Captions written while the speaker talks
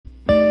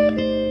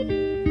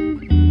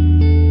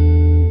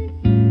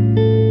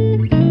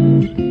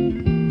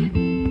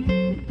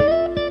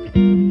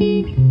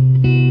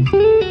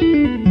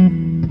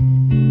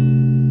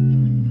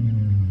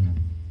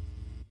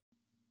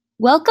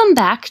Welcome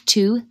back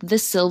to the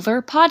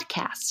Silver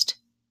Podcast.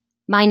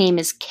 My name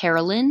is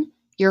Carolyn,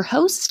 your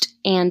host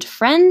and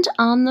friend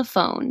on the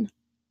phone.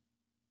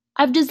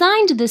 I've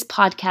designed this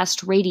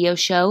podcast radio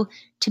show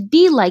to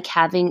be like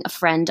having a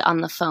friend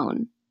on the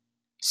phone.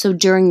 So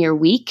during your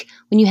week,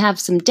 when you have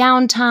some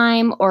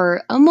downtime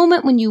or a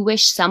moment when you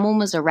wish someone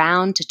was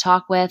around to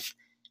talk with,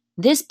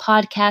 this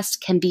podcast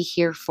can be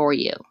here for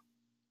you.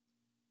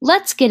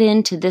 Let's get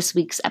into this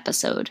week's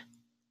episode.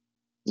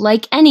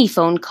 Like any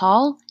phone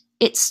call,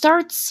 it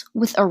starts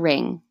with a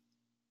ring.